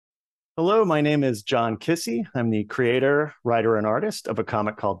Hello, my name is John Kissee. I'm the creator, writer, and artist of a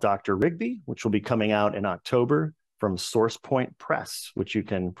comic called Doctor Rigby, which will be coming out in October from Source Point Press, which you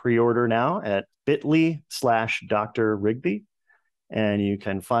can pre-order now at bit.ly/Dr. Rigby. And you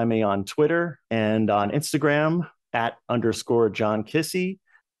can find me on Twitter and on Instagram @_John Kissee.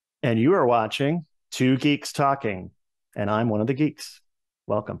 And you are watching Two Geeks Talking, and I'm one of the geeks.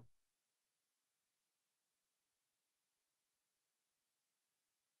 Welcome.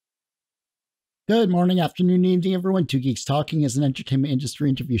 Good morning, afternoon, evening, everyone. Two Geeks Talking is an entertainment industry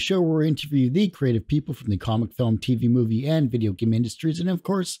interview show where we interview the creative people from the comic, film, TV, movie, and video game industries. And of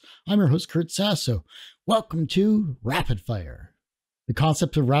course, I'm your host, Kurt Sasso. Welcome to Rapid Fire. The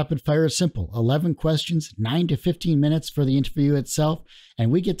concept of Rapid Fire is simple. 11 questions, 9 to 15 minutes for the interview itself,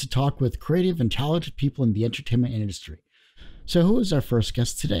 and we get to talk with creative and talented people in the entertainment industry. So who is our first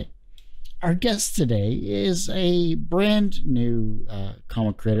guest today? Our guest today is a brand new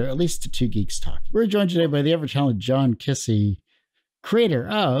comic creator, at least to Two Geeks Talk. We're joined today by the ever-talented John Kissee, creator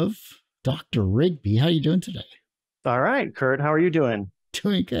of Dr. Rigby. How are you doing today? All right, Kurt, how are you doing?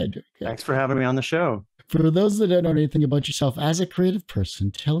 Doing good. Doing good. Thanks for having me on the show. For those that don't know anything about yourself as a creative person,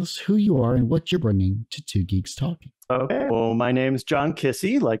 tell us who you are and what you're bringing to Two Geeks Talking. Okay, well, my name's John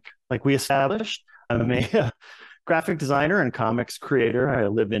Kissee, like we established. I'm a graphic designer and comics creator. I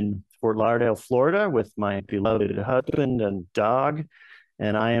live in Fort Lauderdale, Florida, with my beloved husband and dog.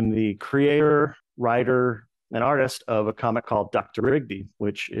 And I am the creator, writer, and artist of a comic called Dr. Rigby,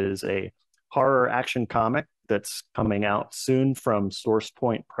 which is a horror action comic that's coming out soon from Source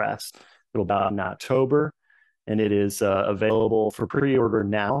Point Press. It'll be out in October, and it is available for pre-order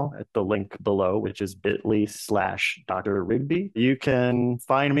now at the link below, which is bit.ly/Dr. Rigby. You can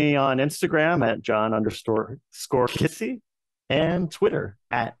find me on Instagram at John_Kissee and Twitter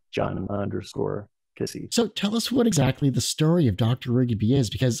at John_Kissee. So tell us what exactly the story of Dr. Rigby is,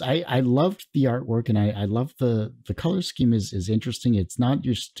 because I loved the artwork and I love the color scheme is interesting. It's not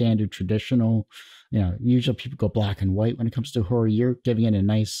your standard traditional, usually people go black and white when it comes to horror. You're giving it a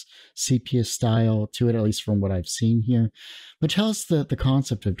nice sepia style to it, at least from what I've seen here. But tell us the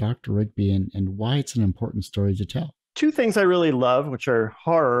concept of Dr. Rigby and why it's an important story to tell. Two things I really love, which are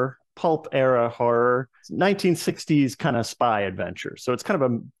horror, pulp era horror, 1960s kind of spy adventure. So it's kind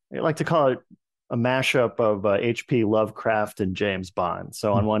of I like to call it a mashup of H.P. Lovecraft and James Bond.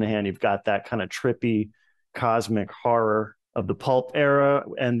 So on one hand, you've got that kind of trippy cosmic horror of the pulp era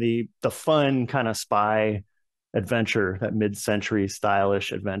and the fun kind of spy adventure, that mid-century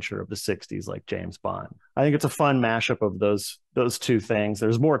stylish adventure of the 60s like James Bond. I think it's a fun mashup of those two things.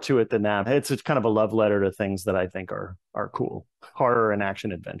 There's more to it than that. It's kind of a love letter to things that I think are cool. Horror and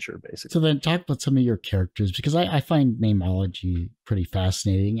action adventure, basically. So then talk about some of your characters, because I find namology pretty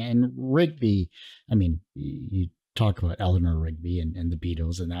fascinating. And Rigby, I mean, you talk about Eleanor Rigby and the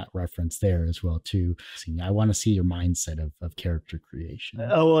Beatles and that reference there as well too. I want to see your mindset of character creation.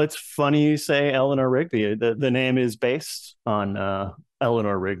 Oh, well, it's funny you say Eleanor Rigby. The name is based on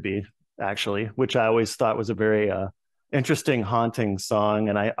Eleanor Rigby, actually, which I always thought was a very interesting, haunting song.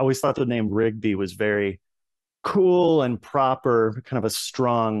 And I always thought the name Rigby was very cool and proper, kind of a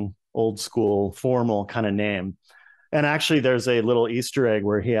strong, old school, formal kind of name. And actually, there's a little Easter egg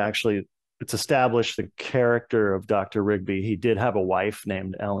where it's established the character of Dr. Rigby. He did have a wife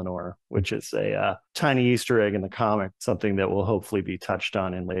named Eleanor, which is a tiny Easter egg in the comic, something that will hopefully be touched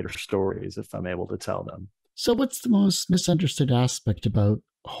on in later stories if I'm able to tell them. So what's the most misunderstood aspect about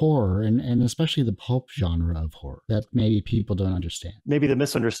horror and especially the pulp genre of horror that maybe people don't understand? Maybe the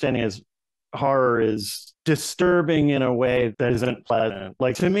misunderstanding is horror is disturbing in a way that isn't pleasant.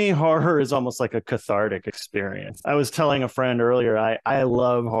 Like, to me, horror is almost like a cathartic experience. I was telling a friend earlier, I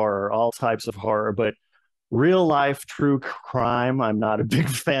love horror, all types of horror, but real life true crime, I'm not a big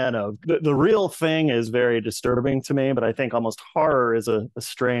fan of. The real thing is very disturbing to me, but I think almost horror is a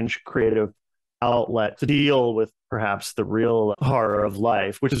strange creative outlet to deal with perhaps the real horror of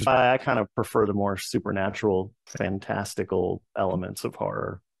life, which is why I kind of prefer the more supernatural, fantastical elements of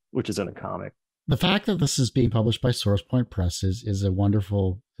horror, which is in a comic. The fact that this is being published by Source Point Press is a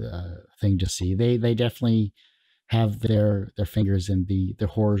wonderful thing to see. They definitely have their fingers in the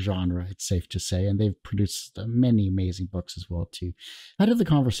horror genre, it's safe to say, and they've produced many amazing books as well too. How did the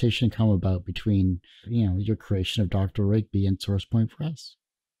conversation come about between your creation of Dr. Rigby and Source Point Press?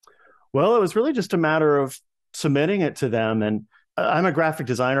 Well, it was really just a matter of submitting it to them. And I'm a graphic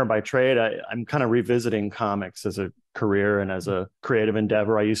designer by trade. I'm kind of revisiting comics as a career and as a creative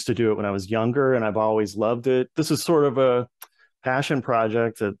endeavor. I used to do it when I was younger, and I've always loved it. This is sort of a passion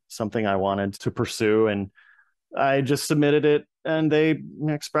project, something I wanted to pursue. And I just submitted it and they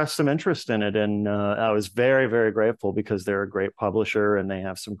expressed some interest in it. And I was very, very grateful because they're a great publisher and they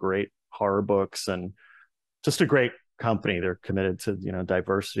have some great horror books and just a great company. They're committed to,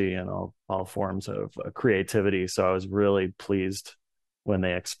 diversity and all forms of creativity. So I was really pleased when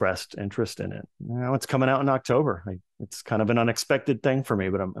they expressed interest in it. It's coming out in October. It's kind of an unexpected thing for me,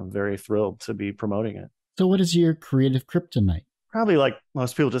 but I'm very thrilled to be promoting it. So what is your creative kryptonite? Probably like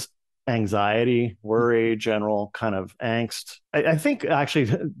most people, just anxiety, worry, general kind of angst. I think actually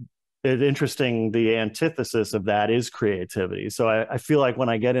it's interesting. The antithesis of that is creativity. So I feel like when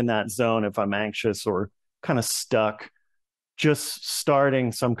I get in that zone, if I'm anxious or kind of stuck, just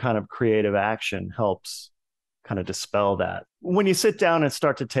starting some kind of creative action helps kind of dispel that. When you sit down and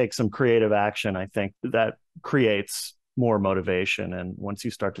start to take some creative action, I think that creates more motivation. And once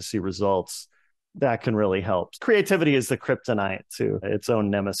you start to see results, that can really help. Creativity is the kryptonite to its own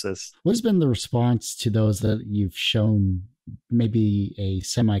nemesis. What has been the response to those that you've shown maybe a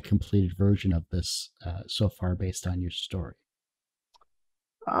semi-completed version of this so far based on your story?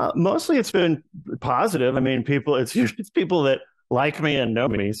 Mostly it's been positive. I mean, it's people that like me and know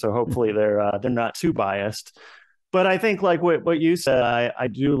me, so hopefully they're not too biased. But I think like what you said, I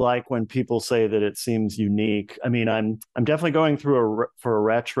do like when people say that it seems unique. I mean, I'm definitely going through for a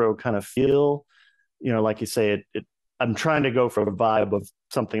retro kind of feel. Like you say, I'm trying to go for a vibe of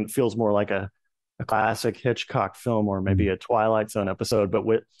something that feels more like a classic Hitchcock film or maybe a Twilight Zone episode, but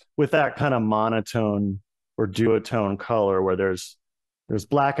with that kind of monotone or duotone color where there's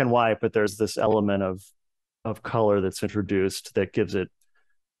black and white, but there's this element of color that's introduced that gives it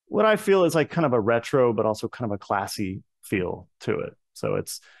what I feel is like kind of a retro, but also kind of a classy feel to it. So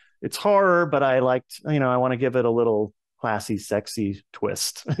it's horror, but I want to give it a little classy, sexy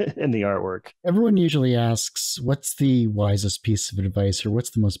twist in the artwork. Everyone usually asks, what's the wisest piece of advice or what's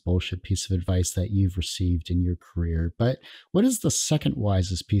the most bullshit piece of advice that you've received in your career? But what is the second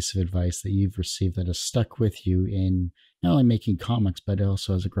wisest piece of advice that you've received that has stuck with you in not only making comics, but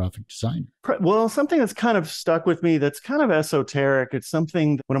also as a graphic designer? Well, something that's kind of stuck with me that's kind of esoteric. It's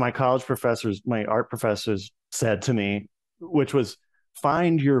something that one of my college professors, my art professors, said to me, which was,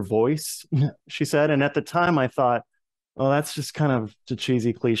 find your voice, she said. And at the time I thought, well, that's just kind of a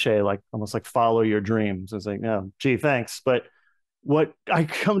cheesy cliche, like almost like follow your dreams. I was like, no, gee, thanks. But what I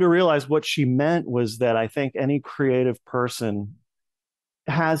come to realize what she meant was that I think any creative person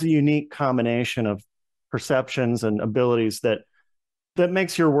has a unique combination of perceptions and abilities that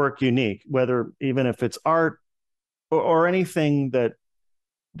makes your work unique, whether even if it's art or anything that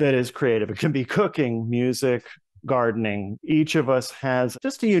is creative. It can be cooking, music, gardening. Each of us has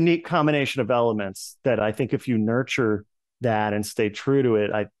just a unique combination of elements that I think if you nurture that and stay true to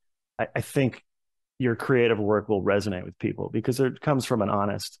it, I think your creative work will resonate with people because it comes from an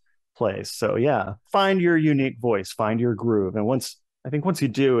honest place. So yeah, find your unique voice, find your groove. And once you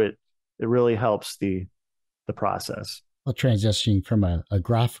do it, it really helps the process. Well, transitioning from a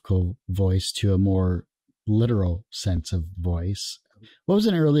graphical voice to a more literal sense of voice, what was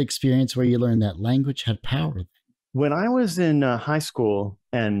an early experience where you learned that language had power? When I was in high school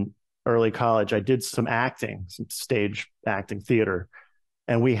and early college, I did some acting, some stage acting, theater,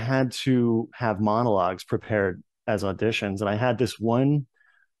 and we had to have monologues prepared as auditions. And I had this one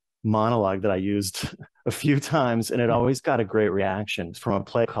monologue that I used a few times, and it always got a great reaction. It's from a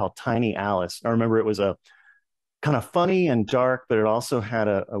play called Tiny Alice. I remember it was a kind of funny and dark, but it also had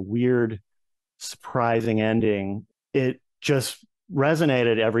a weird, surprising ending. It just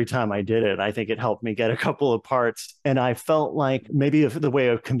resonated every time I did it. I think it helped me get a couple of parts. And I felt like maybe the way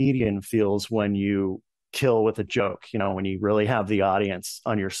a comedian feels when you kill with a joke, when you really have the audience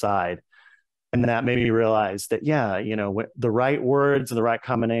on your side. And that made me realize that, yeah, the right words and the right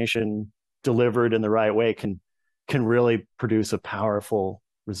combination delivered in the right way can really produce a powerful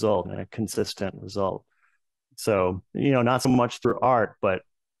result and a consistent result. So, not so much through art, but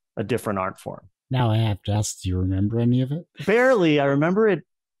a different art form. Now I have to ask, do you remember any of it? Barely. I remember it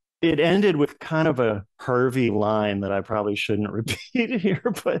ended with kind of a pervy line that I probably shouldn't repeat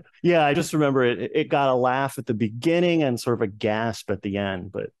here. But yeah, I just remember it got a laugh at the beginning and sort of a gasp at the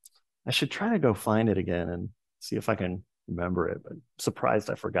end. But I should try to go find it again and see if I can remember it. But I'm surprised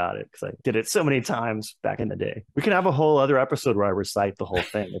I forgot it because I did it so many times back in the day. We can have a whole other episode where I recite the whole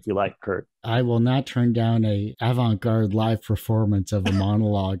thing if you like, Kurt. I will not turn down a avant-garde live performance of a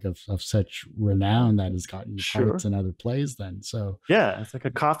monologue of such renown that has gotten you parts in other plays then. So yeah, it's like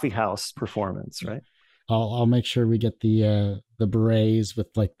a coffee house performance, right? I'll make sure we get the berets with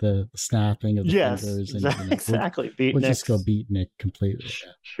like the snapping of the fingers. And, exactly. We'll just go beatnik completely.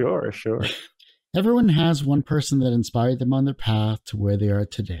 Sure. Everyone has one person that inspired them on their path to where they are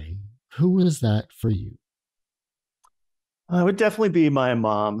today. Who was that for you? It would definitely be my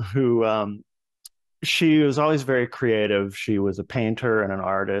mom, who she was always very creative. She was a painter and an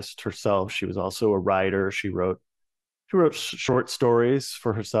artist herself. She was also a writer. She wrote short stories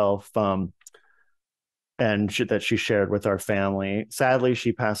for herself, and that she shared with our family. Sadly,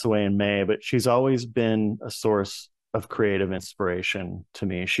 she passed away in May, but she's always been a source of creative inspiration to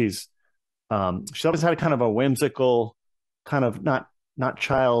me. She's always had a kind of a whimsical, kind of not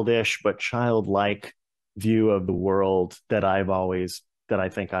childish, but childlike view of the world that I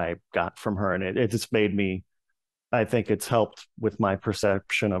think I got from her. And it just made me, I think it's helped with my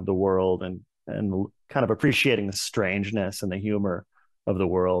perception of the world, and kind of appreciating the strangeness and the humor of the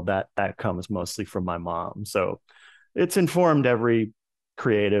world that comes mostly from my mom. So it's informed every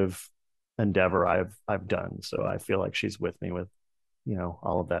creative endeavor I've done. So I feel like she's with me with,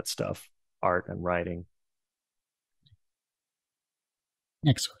 all of that stuff, art and writing.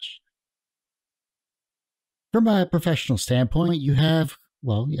 Next question. From a professional standpoint, you have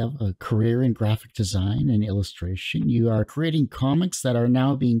a career in graphic design and illustration. You are creating comics that are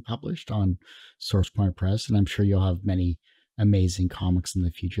now being published on SourcePoint Press, and I'm sure you'll have many amazing comics in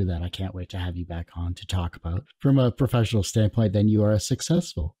the future that I can't wait to have you back on to talk about. From a professional standpoint, then you are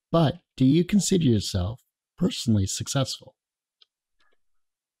successful. But do you consider yourself personally successful?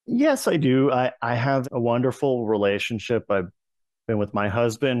 Yes, I do. I have a wonderful relationship. I've been with my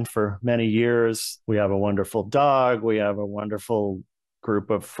husband for many years. We have a wonderful dog. We have a wonderful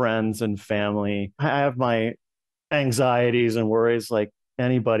group of friends and family. I have my anxieties and worries like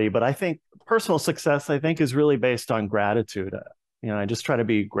anybody, but I think personal success, I think, is really based on gratitude. I just try to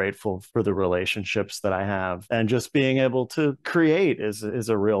be grateful for the relationships that I have, and just being able to create is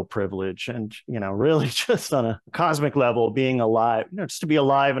a real privilege. And, really just on a cosmic level, being alive, just to be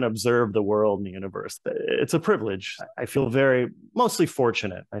alive and observe the world and the universe. It's a privilege. I feel very mostly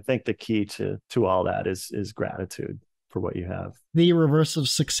fortunate. I think the key to all that is gratitude for what you have. The reverse of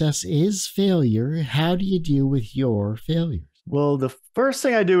success is failure. How do you deal with your failures? Well, the first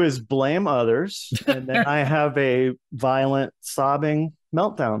thing I do is blame others, and then I have a violent sobbing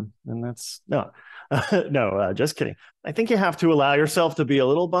meltdown. And that's no, no, just kidding. I think you have to allow yourself to be a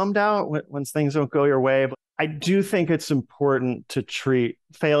little bummed out when things don't go your way. But I do think it's important to treat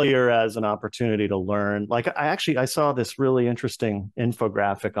failure as an opportunity to learn. Like I saw this really interesting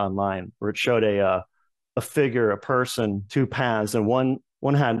infographic online where it showed a figure, a person, two paths, and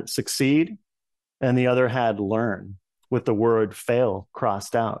one had succeed and the other had learn, with the word fail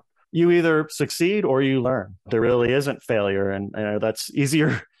crossed out. You either succeed or you learn. There really isn't failure. And that's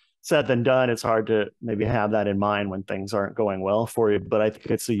easier said than done. It's hard to maybe have that in mind when things aren't going well for you. But I think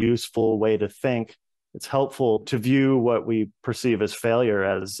it's a useful way to think. It's helpful to view what we perceive as failure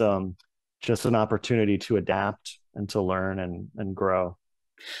as just an opportunity to adapt and to learn and grow.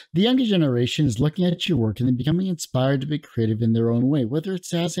 The younger generation is looking at your work and then becoming inspired to be creative in their own way, whether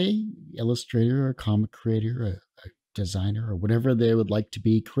it's as a illustrator or a comic creator, a designer, or whatever they would like to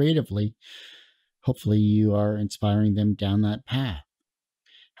be creatively. Hopefully you are inspiring them down that path.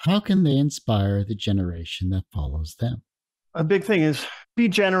 How can they inspire the generation that follows them? A big thing is be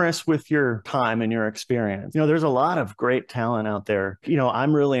generous with your time and your experience. There's a lot of great talent out there.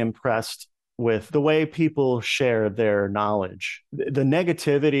 I'm really impressed with the way people share their knowledge. The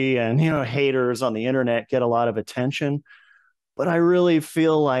negativity and, haters on the internet get a lot of attention, but I really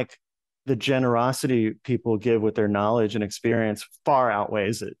feel like the generosity people give with their knowledge and experience far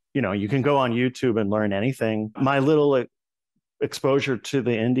outweighs it. You can go on YouTube and learn anything. My little exposure to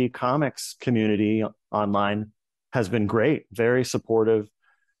the indie comics community online has been great, very supportive.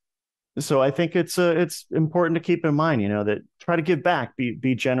 So I think it's important to keep in mind, that try to give back,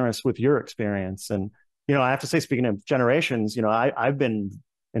 be generous with your experience. And, I have to say, speaking of generations, I've been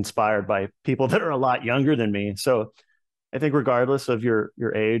inspired by people that are a lot younger than me. So I think regardless of your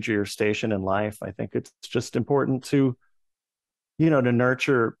age or your station in life, I think it's just important to, to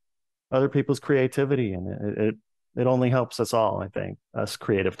nurture other people's creativity. And it only helps us all, I think, us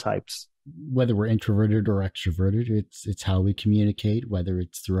creative types. Whether we're introverted or extroverted, it's how we communicate, whether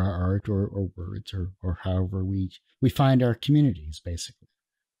it's through our art or words or however we find our communities, basically.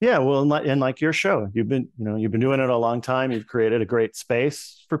 Yeah, well, and like your show, you've been doing it a long time. You've created a great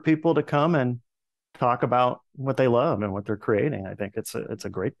space for people to come and talk about what they love and what they're creating. I think it's a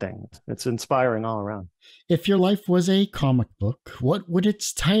great thing. It's inspiring all around. If your life was a comic book, what would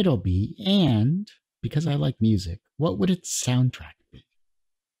its title be? And because I like music, what would its soundtrack be?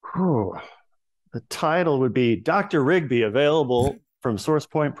 Whew. The title would be Doctor Rigby, available from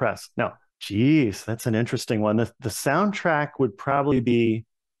SourcePoint Press. No, geez, that's an interesting one. The soundtrack would probably be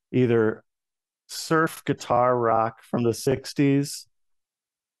either surf guitar rock from the 60s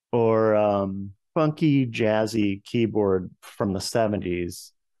or funky, jazzy keyboard from the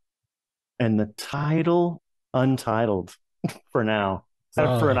 70s. And the title, untitled for now,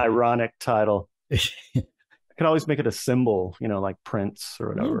 for an Oh, ironic title. I could always make it a symbol, like Prince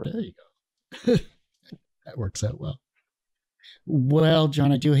or yeah, whatever. there you go. That works out well. Well,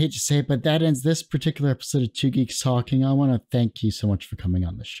 John, I do hate to say it, but that ends this particular episode of Two Geeks Talking. I want to thank you so much for coming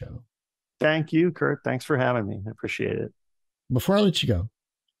on the show. Thank you, Kurt. Thanks for having me. I appreciate it. Before I let you go,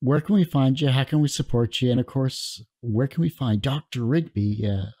 where can we find you? How can we support you? And of course, where can we find Dr. Rigby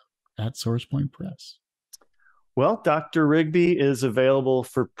at SourcePoint Press? Well, Dr. Rigby is available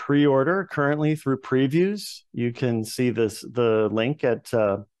for pre-order currently through previews. You can see the link at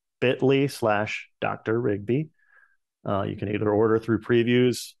bit.ly/Dr. Rigby. You can either order through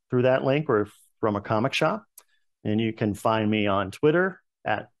previews through that link or from a comic shop. And you can find me on Twitter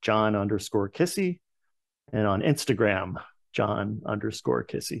at John_Kissee and on Instagram,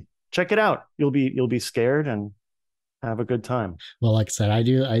 John_Kissee. Check it out. You'll be scared and have a good time. Well, like I said, I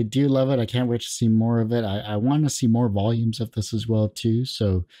do love it. I can't wait to see more of it. I want to see more volumes of this as well too.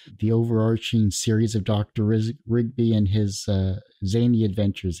 So the overarching series of Dr. Rigby and his zany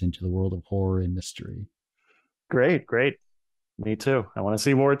adventures into the world of horror and mystery. Great. Me too. I want to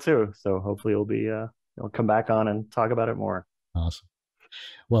see more too. So hopefully you'll come back on and talk about it more. Awesome.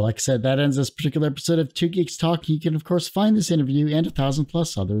 Well, like I said, that ends this particular episode of Two Geeks Talking. You can, of course, find this interview and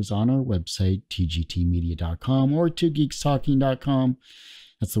 1,000+ others on our website, tgtmedia.com or twogeekstalking.com.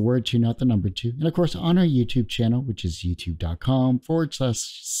 That's the word two, not the number two. And, of course, on our YouTube channel, which is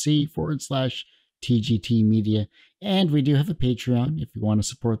youtube.com/C/TGT Media. And we do have a Patreon if you want to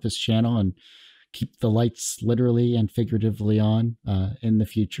support this channel and keep the lights literally and figuratively on in the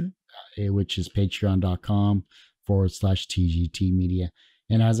future, which is patreon.com/TGT Media.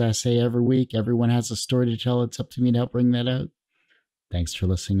 And as I say every week, everyone has a story to tell. It's up to me to help bring that out. Thanks for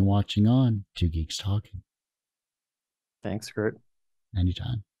listening and watching on Two Geeks Talking. Thanks, Kurt.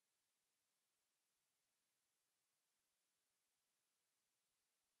 Anytime.